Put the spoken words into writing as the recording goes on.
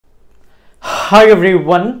Hi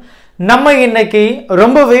everyone. நம்ம இன்னைக்கு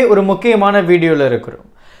ரொம்பவே ஒரு முக்கியமான வீடியோல இருக்கிறோம்.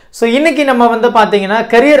 சோ இன்னைக்கு நம்ம வந்து பாத்தீங்கன்னா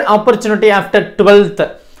career opportunity after 12th.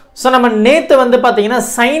 So நம்ம நேத்து வந்து பாத்தீங்கன்னா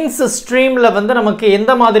சயின்ஸ் ஸ்ட்ரீம்ல வந்து நமக்கு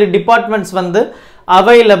எந்த மாதிரி டிபார்ட்மெண்ட்ஸ் வந்து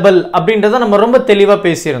அவைலபிள் அப்படின்றத நம்ம ரொம்ப தெளிவா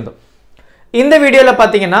பேசியிருந்தோம். இந்த வீடியோல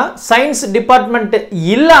பாத்தீங்கன்னா சயின்ஸ் டிபார்ட்மெண்ட்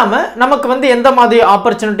இல்லாம நமக்கு வந்து எந்த மாதிரி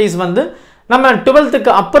opportunities வந்து நம்ம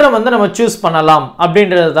 12க்கு அப்புறம் வந்து நம்ம சூஸ் பண்ணலாம்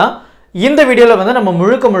அப்படின்றது தான் இந்த வீடியோல வந்து நம்ம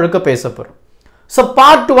முழுக்க பேச போறோம். So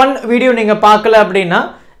part 1 வீடியோ நீங்க பார்க்கல அப்படினா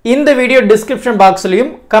இந்த வீடியோ description boxலயும்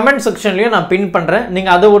comment sectionலயும் நான் பின் பண்றேன். நீங்க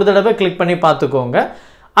அதை ஒரு தடவை கிளிக் பண்ணி பார்த்துக்கோங்க.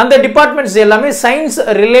 அந்த டிபார்ட்மெண்ட்ஸ் எல்லாமே சயின்ஸ்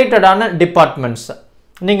ரிலேட்டடான டிபார்ட்மெண்ட்ஸ்.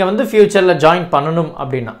 நீங்க வந்து ஃபியூச்சர்ல ஜாயின் பண்ணனும்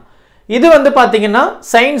அப்படினா. இது வந்து பாத்தீங்கன்னா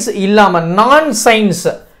சயின்ஸ் இல்லாம நான் சயின்ஸ்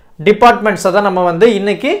டிபார்ட்மெண்ட்ஸ் தான் நம்ம வந்து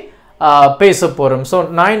இன்னைக்கு பேச போறோம். So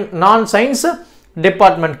நான் science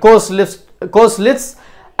department course list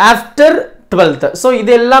after 12th. So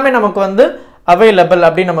இது எல்லாமே நமக்கு வந்து அவைலபிள்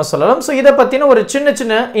அப்படி நம்ம சொல்லலாம். சோ இத பத்தின ஒரு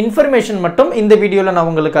சின்ன இன்ஃபர்மேஷன் மட்டும் இந்த வீடியோல நான்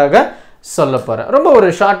உங்களுக்காக சொல்ல போறேன். ரொம்ப ஒரு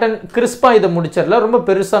ஷார்ட் அண்ட் கிறிஸ்பா இத முடிச்சிரல. ரொம்ப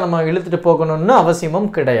பெருசா நம்ம இழுத்துட்டு போகணும்னு அவசியமும்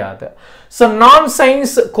கிடையாது. சோ நான்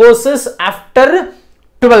science courses after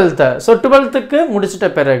 12th. So 12க்கு முடிச்சிட்ட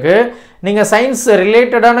பிறகு நீங்க சயின்ஸ்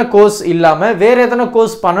ரிலேட்டடான கோர்ஸ் இல்லாம வேற ஏதனா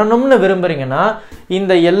கோர்ஸ் பண்ணனும்னு விரும்புறீங்கன்னா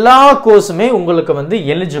இந்த எல்லா கோர்ஸுமே உங்களுக்கு வந்து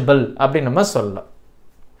எலிஜிபிள் அப்படி நம்ம சொல்லலாம்.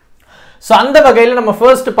 So அந்த வகையில நம்ம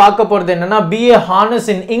ஃபர்ஸ்ட் பார்க்க போறது என்னன்னா BA Honors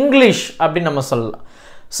in English அப்படி நம்ம சொல்லலாம்.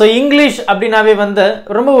 So இங்கிலீஷ் அப்படினாவே வந்து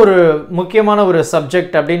ரொம்ப ஒரு முக்கியமான ஒரு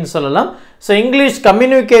சப்ஜெக்ட் அப்படினு சொல்லலாம். So இங்கிலீஷ்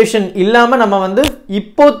கம்யூனிகேஷன் இல்லாம நம்ம வந்து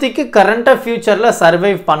இப்போதைக்கு கரண்டா ஃபியூச்சர்ல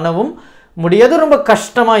சர்வைவ் பண்ணவும் முடியாது, ரொம்ப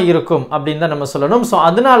கஷ்டமா இருக்கும் அப்படினு தான் நம்ம சொல்லணும். சோ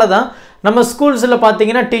அதனால தான் நம்ம ஸ்கூல்ஸ்ல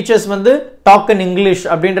பாத்தீங்கன்னா டீச்சர்ஸ் வந்து டாக் இன் இங்கிலீஷ்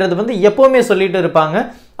அப்படின்றது வந்து எப்பவுமே சொல்லிட்டு இருப்பாங்க.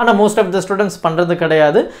 ஆனா மோஸ்ட் ஆஃப் தி ஸ்டூடண்ட்ஸ் பண்றது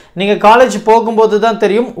கிடையாது. நீங்க காலேஜ் போகும்போது தான்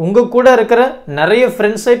தெரியும் உங்க கூட இருக்கிற நிறைய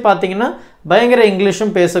ஃப்ரெண்ட்ஸை பாத்தீங்கன்னா பயங்கர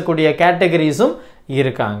இங்கிலீஷும் பேசக்கூடிய கேட்டகரிஸும்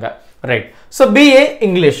இருக்காங்க. Right. So BA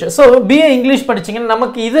English. So BA English படிச்சீங்கன்னா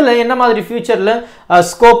நமக்கு இதுல என்ன மாதிரி ஃபியூச்சர்ல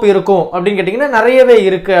ஸ்கோப் இருக்கும் அப்படினு கேட்டிங்கன்னா நிறையவே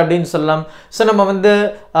இருக்கு அப்படினு சொல்லலாம். சோ நம்ம வந்து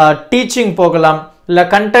டீச்சிங் போகலாம், இல்ல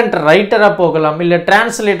கண்டென்ட் ரைட்டரா போகலாம், இல்ல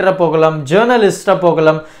டிரான்ஸ்லேட்டரா போகலாம், ஜர்னலிஸ்டா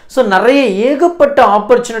போகலாம். சோ நிறைய ஏகப்பட்ட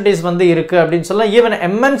ஆப்பர்ச்சுனிட்டிஸ் வந்து இருக்கு அப்படினு சொல்லலாம். ஈவன்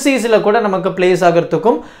MNCஸ்ல கூட நமக்கு பிளேஸ்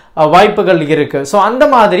ஆகிறதுக்கும் வாய்ப்புகள் இருக்கு. சோ அந்த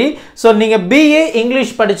மாதிரி சோ நீங்க BA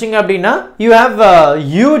இங்கிலீஷ் படிச்சீங்க அப்படினா you have a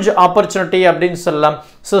huge opportunity அப்படினு சொல்லலாம்.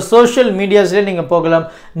 சோ சோஷியல் மீடியாஸ்ல நீங்க போகலாம்,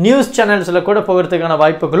 நியூஸ் சேனல்ஸ்ல கூட போகிறதுக்கான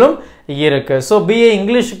வாய்ப்புகளும் இருக்கு. சோ BA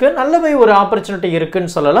இங்கிலீஷ்க்கு நல்லவே ஒரு ஆப்பர்ச்சுனிட்டி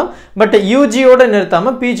இருக்குன்னு சொல்லலாம். பட் UG ஓட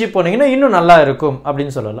நிறுத்தாம PG போனீங்கன்னா இன்னும் நல்லா இருக்கும்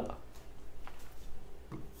அப்படினு சொல்லலாம்.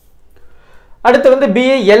 அடுத்து வந்து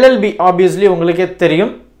BA LLB obviously உங்களுக்கே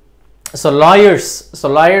தெரியும். So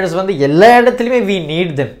lawyers வந்து எல்லா இடத்துலயுமே we need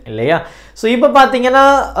them இல்லையா? So இப்போ பாத்தீங்கன்னா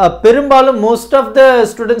பெரும்பாலும் most of the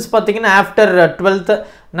students பாத்தீங்கன்னா after 12th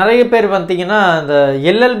நிறைய பேர் பாத்தீங்கன்னா அந்த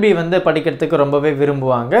LLB வந்து படிக்கிறதுக்கு ரொம்பவே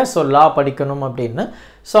விரும்புவாங்க. So law படிக்கணும் அப்படினு.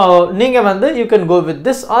 So நீங்க வந்து you can go with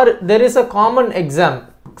this or there is a common exam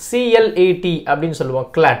CLAT அப்படினு சொல்லுவோம்,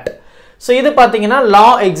 CLAT. So இது பாத்தீங்கன்னா law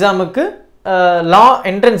எக்ஸாமுக்கு law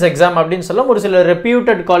entrance exam அப்படினு சொல்லும். ஒரு சில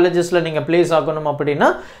reputed collegesல நீங்க place ஆகணும் அப்படினா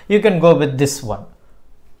you can go with this one.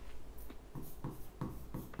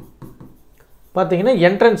 பாத்தீங்கன்னா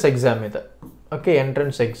entrance exam இது. Okay,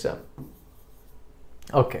 entrance exam.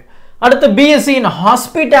 Okay. அடுத்து BSc in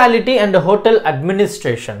Hospitality and Hotel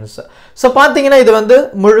Administrations. So பாத்தீங்கன்னா இது வந்து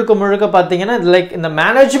முழுக்க பாத்தீங்கன்னா லைக் இந்த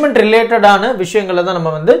மேனேஜ்மெண்ட் ரிலேட்டடான விஷயங்களை தான்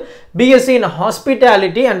நம்ம வந்து BSc in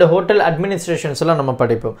Hospitality and Hotel Administrations எல்லாம் நம்ம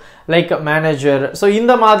படிப்போம். Like manager. ஸோ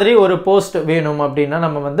இந்த மாதிரி ஒரு போஸ்ட் வேணும் அப்படின்னா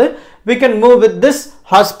நம்ம வந்து we can move with this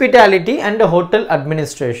Hospitality and Hotel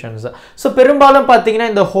Administrations. So பெரும்பாலும் பாத்தீங்கன்னா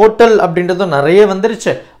இந்த ஹோட்டல் அப்படின்றதும் நிறைய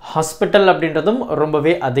வந்துருச்சு, ஹாஸ்பிட்டல் அப்படின்றதும்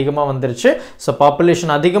ரொம்பவே அதிகமாக வந்துருச்சு. ஸோ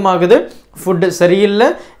பாப்புலேஷன் அதிகமாகுது, ஃபுட் சரியில்லை,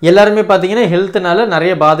 எல்லாருமே பார்த்தீங்கன்னா ஹெல்த்னால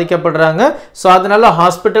நிறைய பாதிக்கப்படுறாங்க. ஸோ அதனால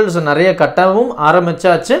ஹாஸ்பிட்டல்ஸ் நிறைய கட்டவும்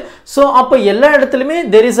ஆரம்பிச்சாச்சு. ஸோ அப்போ எல்லா இடத்துலையுமே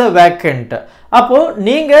there is a vacant. அப்போ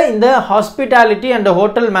நீங்க இந்த ஹாஸ்பிட்டாலிட்டி அண்ட்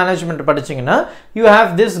ஹோட்டல் மேனேஜ்மெண்ட் படிச்சீங்கன்னா you have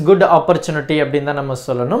this good opportunity அப்படின்னு தான் நம்ம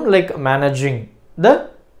சொல்லணும், லைக் மேனேஜிங் the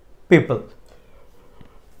people.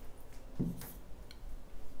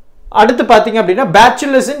 அடுத்து பாத்தீங்க அப்படின்னா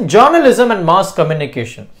bachelors in journalism and mass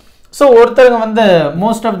communication. So ஒருத்தருங்க வந்து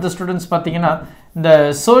மோஸ்ட் ஆஃப் த ஸ்டூடெண்ட்ஸ் பார்த்தீங்கன்னா இந்த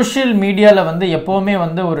சோஷியல் மீடியாவில் வந்து எப்போவுமே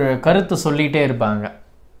வந்து ஒரு கருத்து சொல்லிகிட்டே இருப்பாங்க.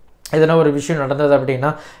 எதனா ஒரு விஷயம் நடந்தது அப்படின்னா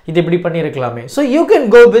இது இப்படி பண்ணியிருக்கலாமே. So you can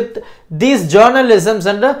go with these ஜர்னலிசம்ஸ்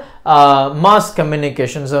and mass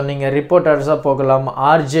communication. So நீங்கள் ரிப்போர்ட்டர்ஸாக போகலாம்,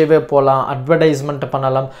 ஆர்ஜேவே போகலாம், அட்வர்டைஸ்மெண்ட்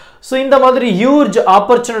பண்ணலாம். ஸோ இந்த மாதிரி ஹியூஜ்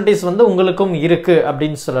ஆப்பர்ச்சுனிட்டிஸ் வந்து உங்களுக்கும் இருக்குது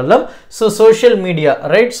அப்படின்னு சொல்லலாம். So social media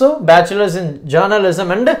right. So bachelors in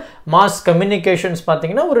journalism and mass communications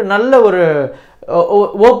பார்த்தீங்கன்னா ஒரு நல்ல ஒரு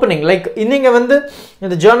ஓப்பனிங். லைக் நீங்கள் வந்து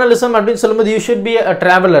இந்த ஜேர்னலிசம் அப்படின்னு சொல்லும்போது you should be a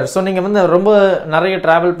traveller. So நீங்கள் வந்து ரொம்ப நிறைய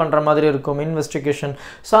ட்ராவல் பண்ணுற மாதிரி இருக்கும், இன்வெஸ்டிகேஷன்.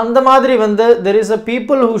 ஸோ அந்த மாதிரி வந்து there is a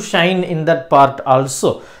people who shine in that part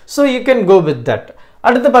also. So you can go with that.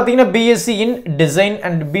 அடுத்து பார்த்தீங்கன்னா BSc in design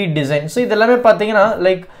and B design. So இதெல்லாமே பார்த்தீங்கன்னா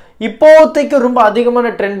லைக் இப்போதைக்கு ரொம்ப அதிகமான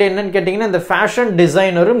ட்ரெண்ட் என்னன்னு கேட்டிங்கன்னா இந்த ஃபேஷன்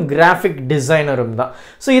டிசைனரும் கிராஃபிக் டிசைனரும் தான்.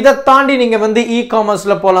 ஸோ இதை தாண்டி நீங்கள் வந்து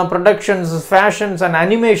இ-காமர்ஸில் போகலாம், ப்ரொடக்ஷன்ஸ், ஃபேஷன்ஸ் அண்ட்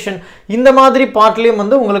அனிமேஷன் இந்த மாதிரி பார்ட்லேயும்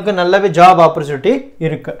வந்து உங்களுக்கு நல்லாவே ஜாப் ஆப்பர்ச்சுனிட்டி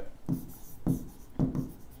இருக்கு.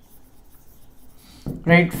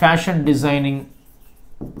 Right, fashion designing,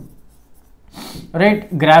 right,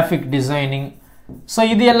 graphic designing. So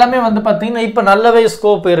இது எல்லாமே வந்து பார்த்தீங்கன்னா இப்போ நல்லாவே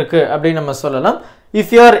ஸ்கோப் இருக்குது அப்படின்னு நம்ம சொல்லலாம்.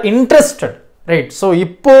 If you are interested right. So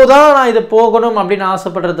இப்போதான் நான் இதை போகணும் அப்படின்னு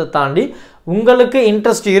ஆசைப்படுறதை தாண்டி உங்களுக்கு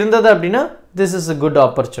இன்ட்ரெஸ்ட் இருந்தது அப்படின்னா this is a good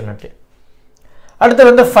opportunity. அடுத்து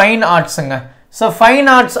வந்து ஃபைன் ஆர்ட்ஸுங்க. ஸோ ஃபைன்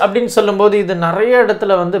ஆர்ட்ஸ் அப்படின்னு சொல்லும்போது இது நிறைய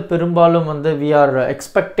இடத்துல வந்து பெரும்பாலும் வந்து வி ஆர்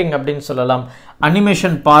எக்ஸ்பெக்டிங் அப்படின்னு சொல்லலாம்.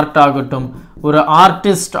 அனிமேஷன் பார்ட் ஆகட்டும், ஒரு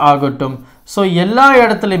ஆர்டிஸ்ட் ஆகட்டும், ஸோ எல்லா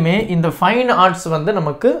இடத்துலையுமே இந்த ஃபைன் ஆர்ட்ஸ் வந்து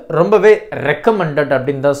நமக்கு ரொம்பவே ரெக்கமெண்டட்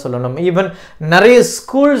அப்படின்னு தான் சொல்லணும். ஈவன் நிறைய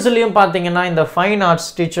ஸ்கூல்ஸ்லையும் பார்த்தீங்கன்னா இந்த ஃபைன்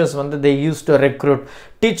ஆர்ட்ஸ் டீச்சர்ஸ் வந்து they use to recruit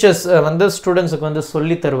teachers வந்து ஸ்டூடெண்ட்ஸுக்கு வந்து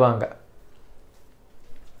சொல்லி தருவாங்க.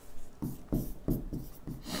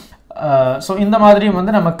 ஸோ இந்த மாதிரியும்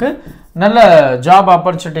வந்து நமக்கு நல்ல ஜாப்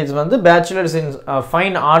ஆப்பர்ச்சுனிட்டிஸ் வந்து பேச்சுலர்ஸ் இன்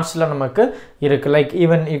ஃபைன் ஆர்ட்ஸில் நமக்கு இருக்குது. Like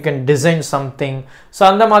even you can design something. So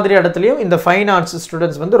அந்த மாதிரி இடத்துலையும் இந்த ஃபைன் ஆர்ட்ஸ்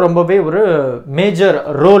ஸ்டூடெண்ட்ஸ் வந்து ரொம்பவே ஒரு மேஜர்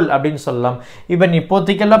ரோல் அப்படின்னு சொல்லலாம். ஈவன்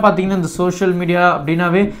இப்போதைக்கெல்லாம் பார்த்தீங்கன்னா இந்த சோஷியல் மீடியா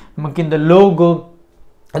அப்படின்னாவே நமக்கு இந்த லோகோ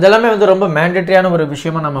அதெல்லாமே வந்து ரொம்ப மேண்டேட்டரியான ஒரு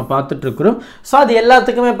விஷயமா நம்ம பார்த்துட்டு இருக்கிறோம். ஸோ அது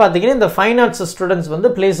எல்லாத்துக்குமே பார்த்தீங்கன்னா இந்த ஃபைன் ஆர்ட்ஸ் ஸ்டூடெண்ட்ஸ் வந்து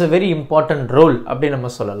place a very important role அப்படின்னு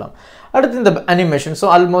நம்ம சொல்லலாம். அடுத்து இந்த அனிமேஷன். ஸோ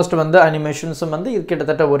ஆல்மோஸ்ட் வந்து அனிமேஷன்ஸும் வந்து இது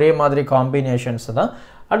கிட்டத்தட்ட ஒரே மாதிரி காம்பினேஷன்ஸ் தான்.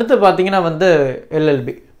 அடுத்து பார்த்தீங்கன்னா வந்து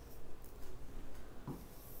எல்எல்பி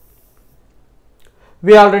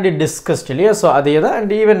we already discussed இல்லையா. ஸோ அதே தான்.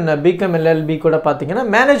 அண்ட் ஈவன் பிகாம் எல்எல்பி கூட பார்த்தீங்கன்னா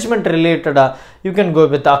மேனேஜ்மெண்ட் ரிலேட்டடாக யூ கேன் கோ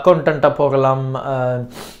வித் அக்கௌண்டண்ட்டாக போகலாம்.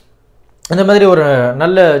 இந்த மாதிரி ஒரு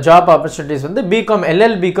நல்ல ஜாப் ஆப்பர்ச்சுனிட்டிஸ் வந்து பிகாம்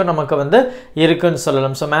எல்எல்பிக்கும் நமக்கு வந்து இருக்குன்னு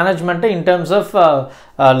சொல்லலாம். So management in terms of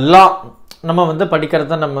law நம்ம வந்து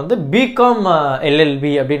படிக்கிறத நம்ம வந்து பிகாம்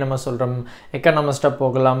எல்எல்பி அப்படின்னு நம்ம சொல்கிறோம். எக்கனாமிஸ்ட்டாக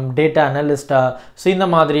போகலாம், டேட்டா அனலிஸ்ட்டாக, ஸோ இந்த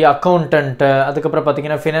மாதிரி அக்கௌண்டன்ட்டு, அதுக்கப்புறம்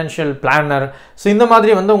பார்த்தீங்கன்னா ஃபினான்ஷியல் பிளானர். ஸோ இந்த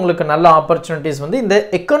மாதிரி வந்து உங்களுக்கு நல்ல ஆப்பர்ச்சுனிட்டிஸ் வந்து இந்த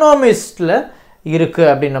எக்கனாமிஸ்டில் இருக்குது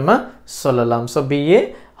அப்படின்னு நம்ம சொல்லலாம். ஸோ பிஏ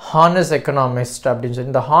ஹானர்ஸ் எக்கனாமிஸ்ட் அப்படின்னு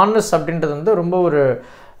சொல்லி இந்த ஹானர்ஸ் அப்படின்றது வந்து ரொம்ப ஒரு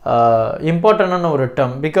இம்பார்ட்டண்டான ஒரு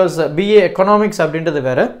டேர்ம். பிகாஸ் பிஏ எக்கனாமிக்ஸ் அப்படின்றது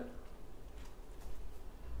வேறு,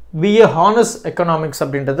 பிஏ ஹானர்ஸ் எக்கனாமிக்ஸ்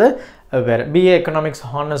அப்படின்றது வேறு. பிஏ எக்கனாமிக்ஸ்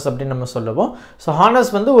ஹானர்ஸ் அப்படின்னு நம்ம சொல்லுவோம். ஸோ ஹானர்ஸ்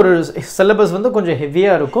வந்து ஒரு சிலபஸ் வந்து கொஞ்சம்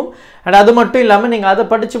ஹெவியாக இருக்கும். அண்ட் அது மட்டும் இல்லாமல் நீங்கள் அதை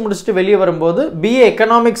படித்து முடிச்சுட்டு வெளியே வரும்போது பிஏ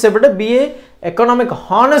எக்கனாமிக்ஸை விட பிஏ எக்கனாமிக்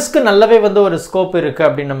ஹானர்ஸ்க்கு நல்லாவே வந்து ஒரு ஸ்கோப் இருக்குது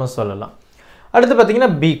அப்படின்னு நம்ம சொல்லலாம். அடுத்து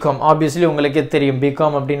பார்த்தீங்கன்னா பிகாம். ஆப்வியஸ்லி உங்களுக்கே தெரியும்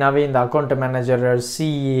பிகாம் அப்படின்னாவே இந்த அக்கௌண்ட் மேனேஜர்,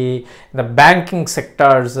 சிஏ, இந்த பேங்கிங்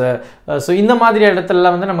செக்டார்ஸ், ஸோ இந்த மாதிரி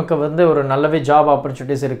இடத்துலலாம் வந்து நமக்கு வந்து ஒரு நல்லாவே ஜாப்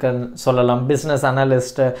ஆப்பர்ச்சுனிட்டிஸ் இருக்குன்னு சொல்லலாம். பிஸ்னஸ்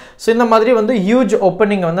அனலிஸ்ட்டு, ஸோ இந்த மாதிரி வந்து ஹியூஜ்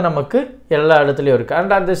ஓப்பனிங் வந்து நமக்கு எல்லா இடத்துலையும் இருக்குது.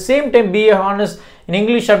 And at the same time BA honours in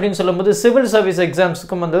English அப்படின்னு சொல்லும்போது சிவில் சர்வீஸ்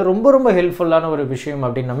எக்ஸாம்ஸுக்கும் வந்து ரொம்ப ரொம்ப ஹெல்ப்ஃபுல்லான ஒரு விஷயம்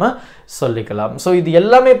அப்படின்னு நம்ம சொல்லிக்கலாம். ஸோ இது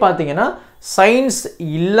எல்லாமே பார்த்தீங்கன்னா சயின்ஸ்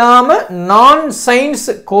இல்லாமல் நான் சயின்ஸ்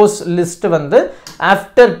கோர்ஸ் லிஸ்ட் வந்து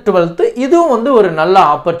ஆஃப்டர் 12th இதுவும் வந்து ஒரு நல்ல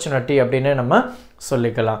ஆப்பர்ச்சுனிட்டி அப்படின்னு நம்ம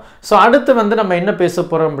சொல்லிக்கலாம். ஸோ அடுத்து வந்து நம்ம என்ன பேச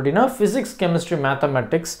போகிறோம் அப்படின்னா physics, chemistry,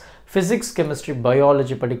 mathematics, physics, chemistry,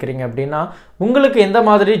 biology படிக்கிறீங்க அப்படின்னா உங்களுக்கு எந்த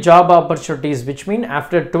மாதிரி job opportunities which mean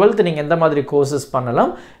after 12th நீங்கள் எந்த மாதிரி கோர்சஸ்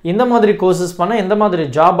பண்ணலாம், இந்த மாதிரி கோர்சஸ் பண்ண எந்த மாதிரி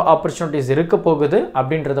ஜாப் ஆப்பர்ச்சுனிட்டிஸ் இருக்க போகுது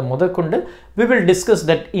அப்படின்றத முதற்கொண்டு we will discuss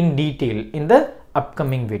that in detail in the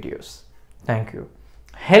upcoming videos. Thank you.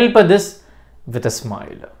 Help this with a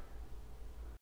smile.